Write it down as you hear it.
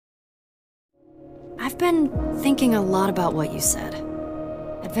I've been thinking a lot about what you said.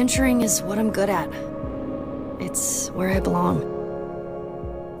 Adventuring is what I'm good at. It's where I belong.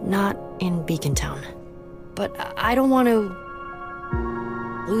 Not in Beacon Town. But I don't want to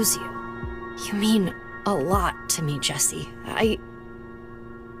lose you. You mean a lot to me, Jesse.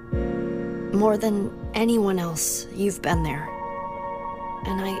 More than anyone else, you've been there.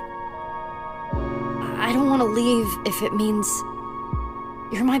 And I don't want to leave if it means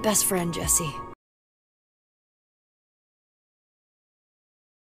you're my best friend, Jesse.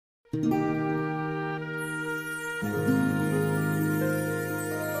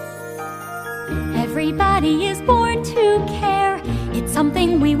 Everybody is born to care. It's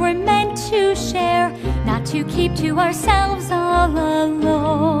something we were meant to share, not to keep to ourselves all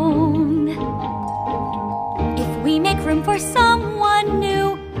alone. If we make room for someone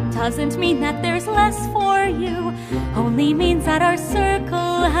new, doesn't mean that there's less for you, only means that our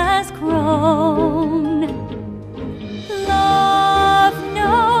circle has grown. Love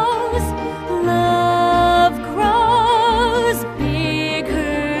knows, love grows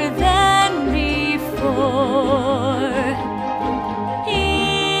bigger than before.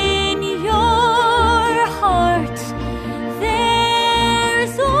 In your heart,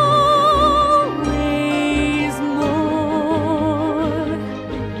 there's always more.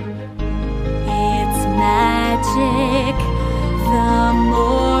 It's magic, the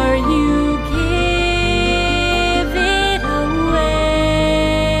more you give it away,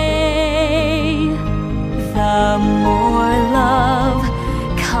 the more love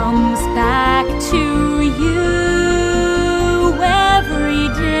comes back to you every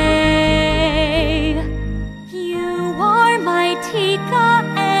day. You are my Tika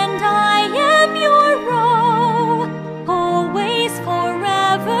and I am your Ro, always,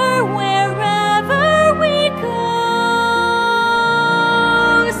 forever, wherever we go.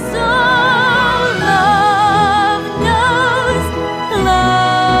 So love knows,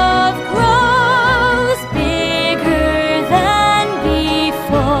 love grows bigger than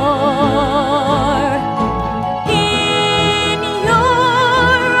before. In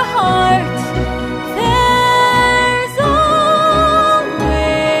your heart, there's always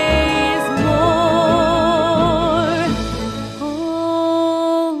more.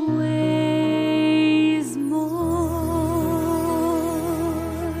 Always more.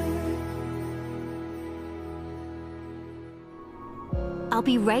 I'll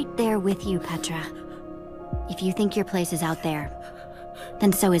be right there with you, Petra. If you think your place is out there,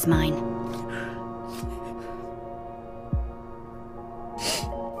 then so is mine.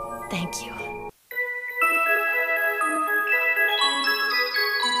 Thank you.